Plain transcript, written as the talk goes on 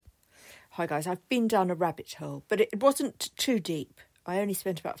Hi guys, I've been down a rabbit hole, but it wasn't too deep. I only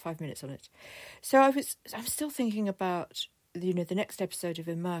spent about 5 minutes on it. So I'm still thinking about, the next episode of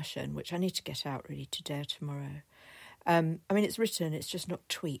Immersion, which I need to get out really today or tomorrow. It's written, it's just not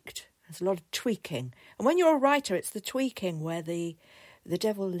tweaked. There's a lot of tweaking. And when you're a writer, it's the tweaking where the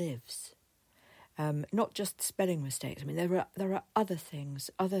devil lives. Not just spelling mistakes. I mean, there are other things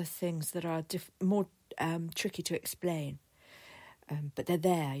that are more tricky to explain. But they're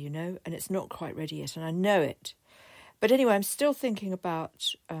there, and it's not quite ready yet, and I know it. But anyway, I'm still thinking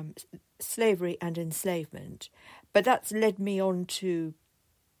about slavery and enslavement, but that's led me on to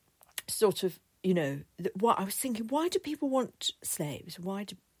sort of, what I was thinking, why do people want slaves?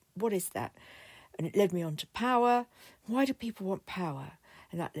 What is that? And it led me on to power. Why do people want power?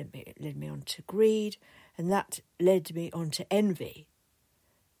 And that led me on to greed, and that led me on to envy.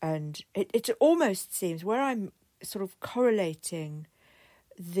 And it almost seems where I'm sort of correlating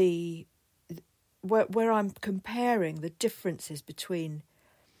where I'm comparing the differences between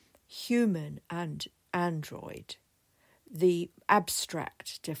human and android, the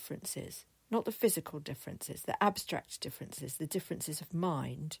abstract differences, not the physical differences, the abstract differences, the differences of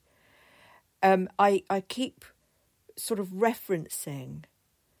mind. I keep sort of referencing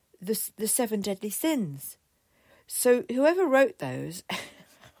the 7 deadly sins. So whoever wrote those,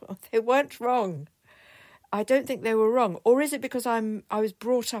 they weren't wrong. I don't think they were wrong. Or is it because I was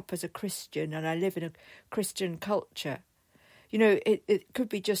brought up as a Christian and I live in a Christian culture? It could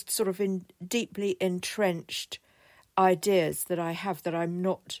be just sort of in deeply entrenched ideas that I have that I'm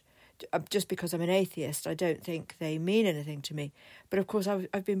not, just because I'm an atheist, I don't think they mean anything to me. But of course,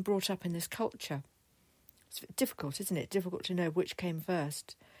 I've been brought up in this culture. It's difficult, isn't it? Difficult to know which came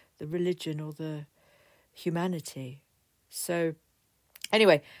first, the religion or the humanity. So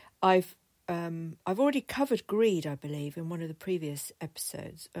anyway, I've already covered greed, I believe, in one of the previous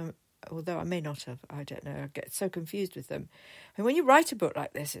episodes, although I may not have. I don't know. I get so confused with them. And when you write a book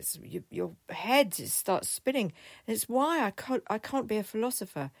like this, your head starts spinning. And it's why I can't be a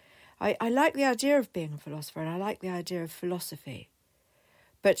philosopher. I like the idea of being a philosopher, and I like the idea of philosophy.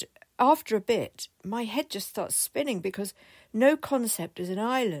 But after a bit, my head just starts spinning because no concept is an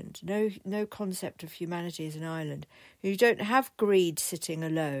island. No concept of humanity is an island. You don't have greed sitting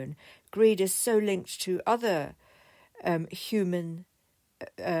alone. Greed is so linked to other human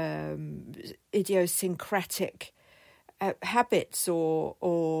idiosyncratic habits or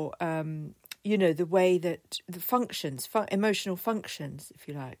the way that the functions, emotional functions, if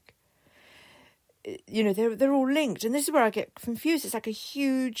you like. They're all linked, and this is where I get confused. It's like a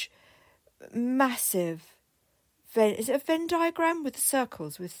huge, massive is it a Venn diagram with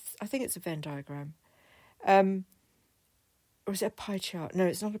circles? I think it's a Venn diagram, or is it a pie chart? No,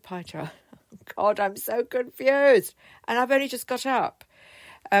 it's not a pie chart. God, I'm so confused, and I've only just got up.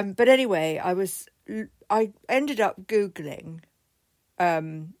 But anyway, I ended up Googling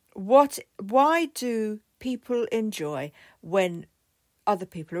why do people enjoy when other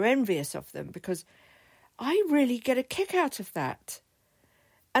people are envious of them, because I really get a kick out of that.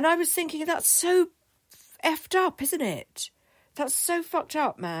 And I was thinking, that's so effed up, isn't it? That's so fucked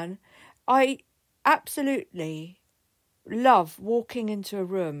up, man. I absolutely love walking into a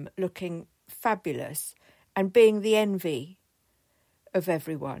room looking fabulous and being the envy of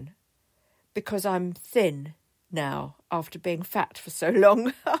everyone because I'm thin now after being fat for so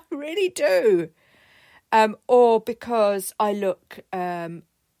long. I really do. Or because I look,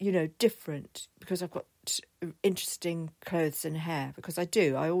 different, because I've got interesting clothes and hair, because I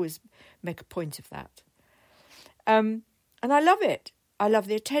do. I always make a point of that. And I love it. I love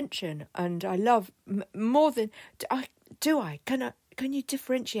the attention, and I love more than... Can you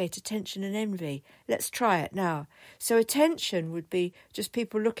differentiate attention and envy? Let's try it now. So attention would be just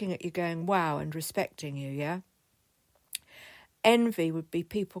people looking at you going, wow, and respecting you, yeah? Envy would be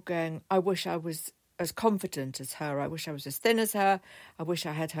people going, I wish I was as confident as her. I wish I was as thin as her. I wish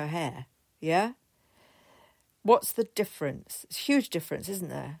I had her hair. Yeah? What's the difference? It's a huge difference, isn't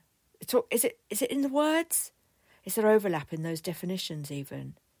there? Is it in the words? Is there overlap in those definitions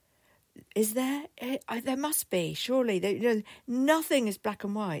even? Is there? There must be, surely. Nothing is black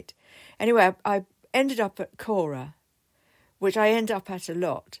and white. Anyway, I ended up at Quora, which I end up at a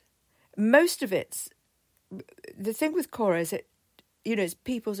lot. Most of it's... The thing with Quora is it's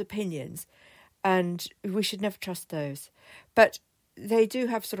people's opinions, and we should never trust those. But they do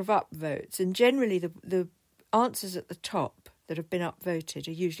have sort of upvotes, and generally the answers at the top that have been upvoted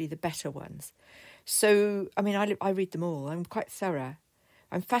are usually the better ones. So, I read them all. I'm quite thorough.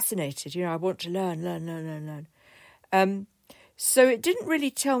 I'm fascinated. I want to learn. So it didn't really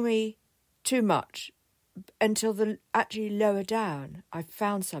tell me too much until actually lower down, I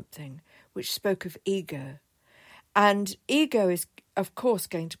found something which spoke of ego. And ego is, of course,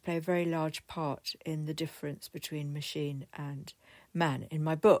 going to play a very large part in the difference between machine and man in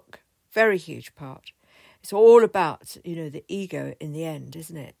my book. Very huge part. It's all about, the ego in the end,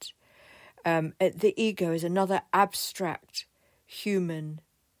 isn't it? The ego is another abstract human.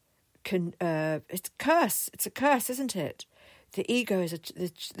 It's a curse. It's a curse, isn't it? The ego is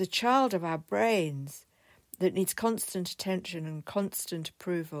the child of our brains that needs constant attention and constant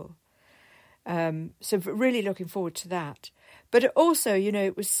approval. So really looking forward to that. But also,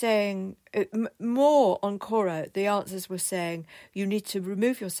 it was saying more on Cora, the answers were saying you need to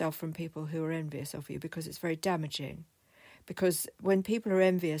remove yourself from people who are envious of you because it's very damaging. Because when people are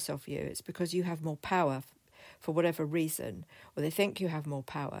envious of you, it's because you have more power for whatever reason, or they think you have more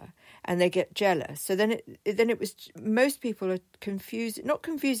power, and they get jealous. So then it was, most people are not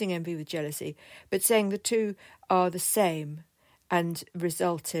confusing envy with jealousy, but saying the two are the same and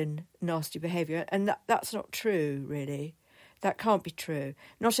result in nasty behaviour. And that's not true, really. That can't be true.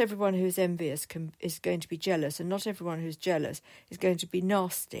 Not everyone who's envious is going to be jealous, and not everyone who's jealous is going to be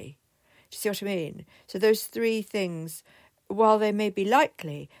nasty. Do you see what I mean? So those three things, while they may be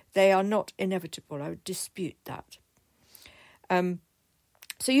likely, they are not inevitable. I would dispute that.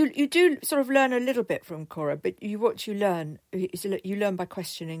 So you do sort of learn a little bit from Cora, but what you learn is you learn by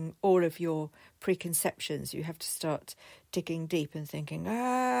questioning all of your preconceptions. You have to start digging deep and thinking,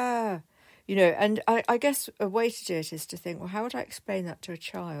 and I guess a way to do it is to think, well, how would I explain that to a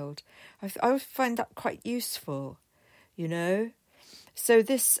child? I would find that quite useful, So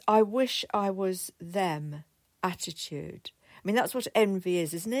this I wish I was them attitude. I mean, that's what envy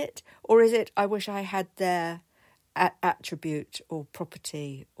is, isn't it? Or is it, I wish I had their attribute or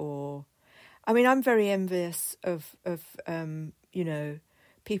property? Or, I mean, I'm very envious of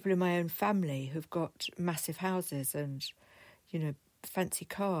people in my own family who've got massive houses and, fancy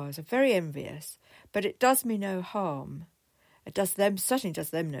cars. I'm very envious, but it does me no harm. It certainly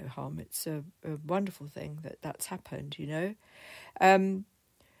does them no harm. It's a wonderful thing that's happened, And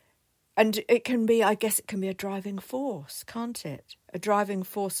it can be, I guess it can be a driving force, can't it? A driving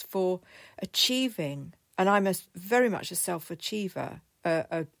force for achieving. And I'm very much a self-achiever.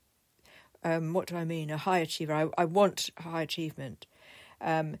 What do I mean? A high achiever. I want high achievement.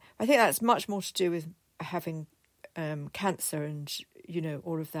 I think that's much more to do with having cancer and,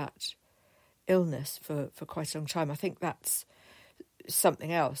 all of that illness for quite a long time. I think that's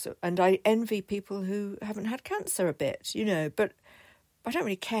something else. And I envy people who haven't had cancer a bit, but I don't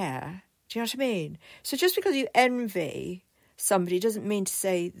really care. Do you know what I mean? So just because you envy somebody doesn't mean to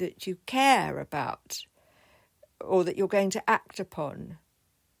say that you care about or that you're going to act upon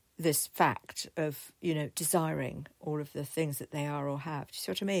this fact of, desiring all of the things that they are or have. Do you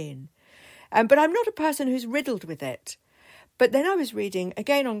see what I mean? But I'm not a person who's riddled with it. But then I was reading,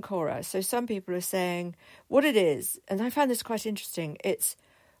 again on Cora, so some people are saying what it is, and I found this quite interesting, it's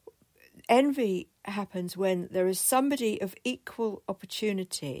envy happens when there is somebody of equal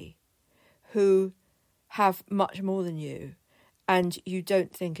opportunity who have much more than you, and you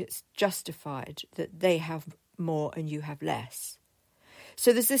don't think it's justified that they have more and you have less.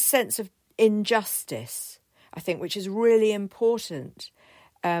 So there's this sense of injustice, I think, which is really important.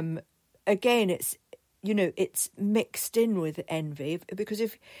 Again, it's mixed in with envy, because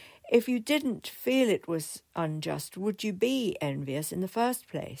if you didn't feel it was unjust, would you be envious in the first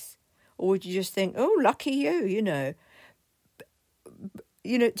place? Or would you just think, oh, lucky you, do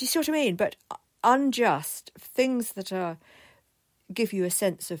you see what I mean? But unjust, things that give you a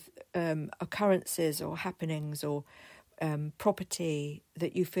sense of occurrences or happenings or property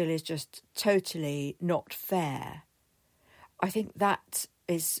that you feel is just totally not fair, I think that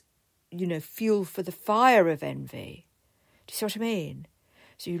is, fuel for the fire of envy. Do you see what I mean?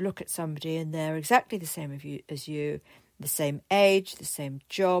 So you look at somebody and they're exactly the same as you, the same age, the same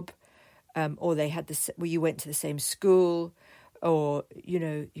job, or they had you went to the same school, or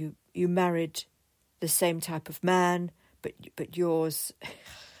you married the same type of man, but yours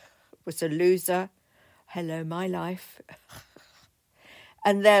was a loser. Hello, my life.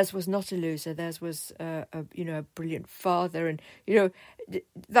 And theirs was not a loser. Theirs was a brilliant father, and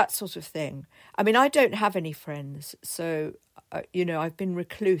that sort of thing. I mean, I don't have any friends, so I've been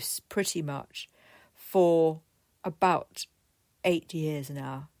recluse pretty much for about 8 years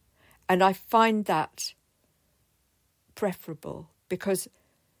now. And I find that preferable because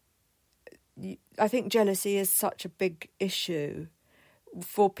I think jealousy is such a big issue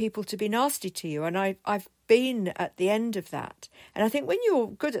for people to be nasty to you. And I've been at the end of that. And I think when you're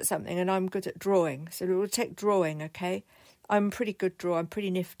good at something, and I'm good at drawing, so we'll take drawing, okay? I'm a pretty good drawer. I'm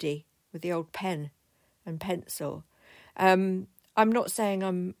pretty nifty with the old pen. and pencil. I'm not saying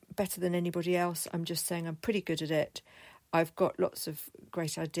I'm better than anybody else. I'm just saying I'm pretty good at it. I've got lots of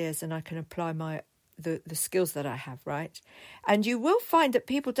great ideas and I can apply the skills that I have, right? And you will find that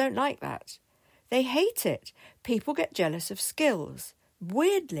people don't like that. They hate it. People get jealous of skills.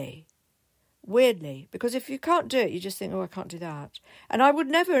 Weirdly. Because if you can't do it, you just think, oh, I can't do that. And I would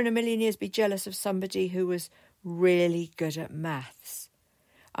never in a million years be jealous of somebody who was really good at maths.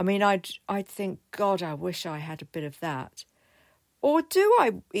 I mean, I'd think, God, I wish I had a bit of that. Or do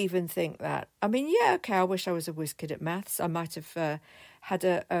I even think that? I mean, yeah, okay, I wish I was a whiz kid at maths. I might have had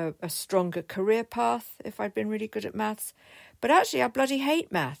a stronger career path if I'd been really good at maths. But actually, I bloody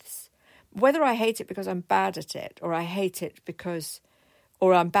hate maths. Whether I hate it because I'm bad at it, or I'm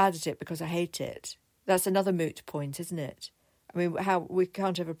bad at it because I hate it, that's another moot point, isn't it? I mean, how we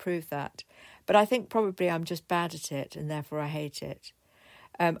can't ever prove that. But I think probably I'm just bad at it, and therefore I hate it.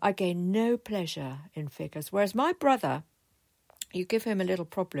 I gain no pleasure in figures, whereas my brother, you give him a little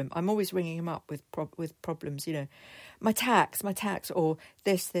problem. I'm always ringing him up with problems, you know. My tax, or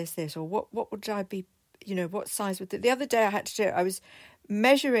this, or what would I be, you know, what size would the other day I had to do it. I was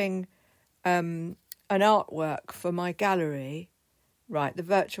measuring an artwork for my gallery, right, the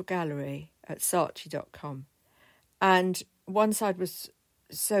virtual gallery at Sarnia.com. And one side was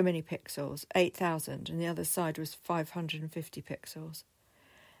so many pixels, 8,000, and the other side was 550 pixels.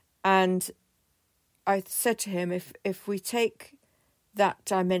 And I said to him, if we take that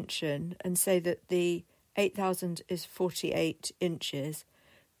dimension and say that the 8,000 is 48 inches,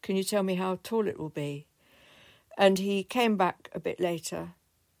 can you tell me how tall it will be? And he came back a bit later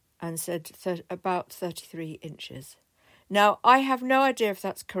and said about 33 inches. Now, I have no idea if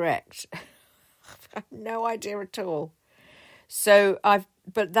that's correct. I have no idea at all. So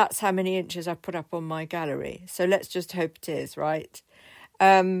but that's how many inches I've put up on my gallery. So let's just hope it is, right?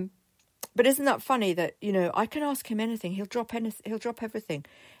 But isn't that funny that, you know, I can ask him anything. He'll drop everything.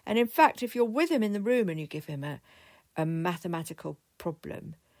 And in fact, if you're with him in the room and you give him a mathematical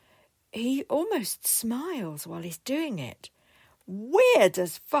problem, he almost smiles while he's doing it. Weird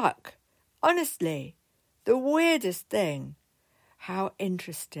as fuck. Honestly, the weirdest thing. How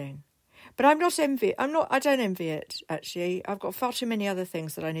interesting. But I don't envy it, actually. I've got far too many other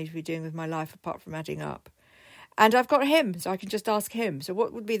things that I need to be doing with my life apart from adding up. And I've got him, so I can just ask him. So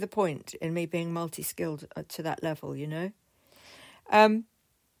what would be the point in me being multi-skilled to that level, you know?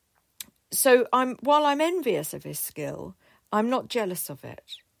 So while I'm envious of his skill, I'm not jealous of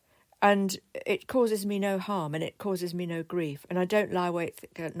it. And it causes me no harm and it causes me no grief. And I don't lie awake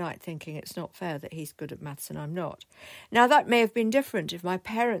at night thinking it's not fair that he's good at maths and I'm not. Now, that may have been different if my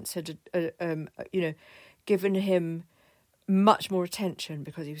parents had, given him much more attention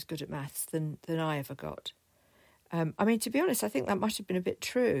because he was good at maths than I ever got. I mean, to be honest, I think that might have been a bit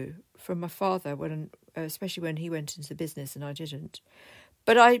true from my father, especially when he went into the business and I didn't.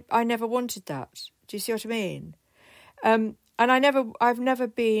 But I never wanted that. Do you see what I mean? And I've never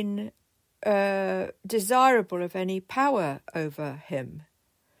been desirable of any power over him.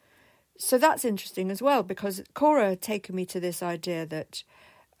 So that's interesting as well, because Cora had taken me to this idea that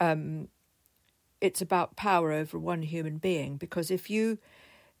it's about power over one human being. Because if you,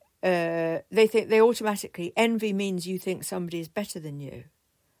 they automatically, envy means you think somebody is better than you.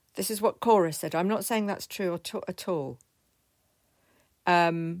 This is what Cora said. I'm not saying that's true at all.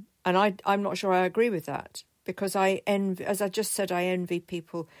 And I'm not sure I agree with that. Because I envy, as I just said, I envy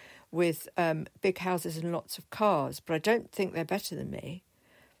people with big houses and lots of cars, but I don't think they're better than me.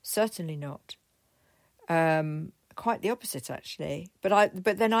 Certainly not. Quite the opposite, actually. But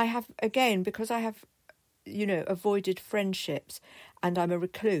then I have, again, because I have, avoided friendships and I'm a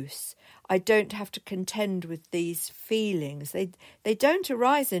recluse, I don't have to contend with these feelings. They don't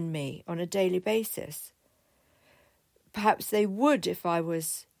arise in me on a daily basis. Perhaps they would if I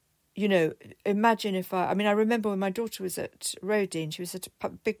was... imagine if I remember when my daughter was at Rodine, she was at a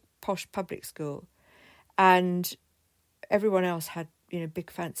big posh public school and everyone else had,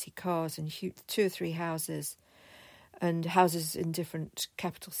 big fancy cars and 2 or 3 houses and houses in different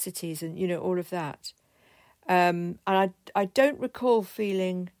capital cities and, all of that. And I don't recall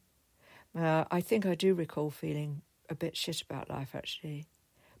feeling, I think I do recall feeling a bit shit about life, actually.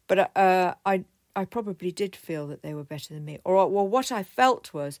 But I probably did feel that they were better than me. Or what I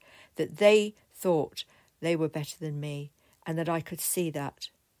felt was that they thought they were better than me and that I could see that.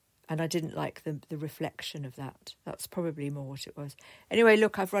 And I didn't like the reflection of that. That's probably more what it was. Anyway,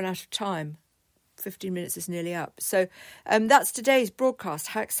 look, I've run out of time. 15 minutes is nearly up. So that's today's broadcast.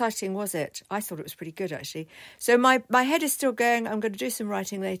 How exciting was it? I thought it was pretty good, actually. So my head is still going. I'm going to do some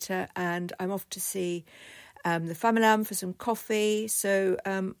writing later and I'm off to see the Famalam for some coffee. So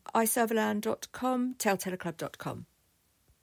iserveland.com, telltellerclub.com.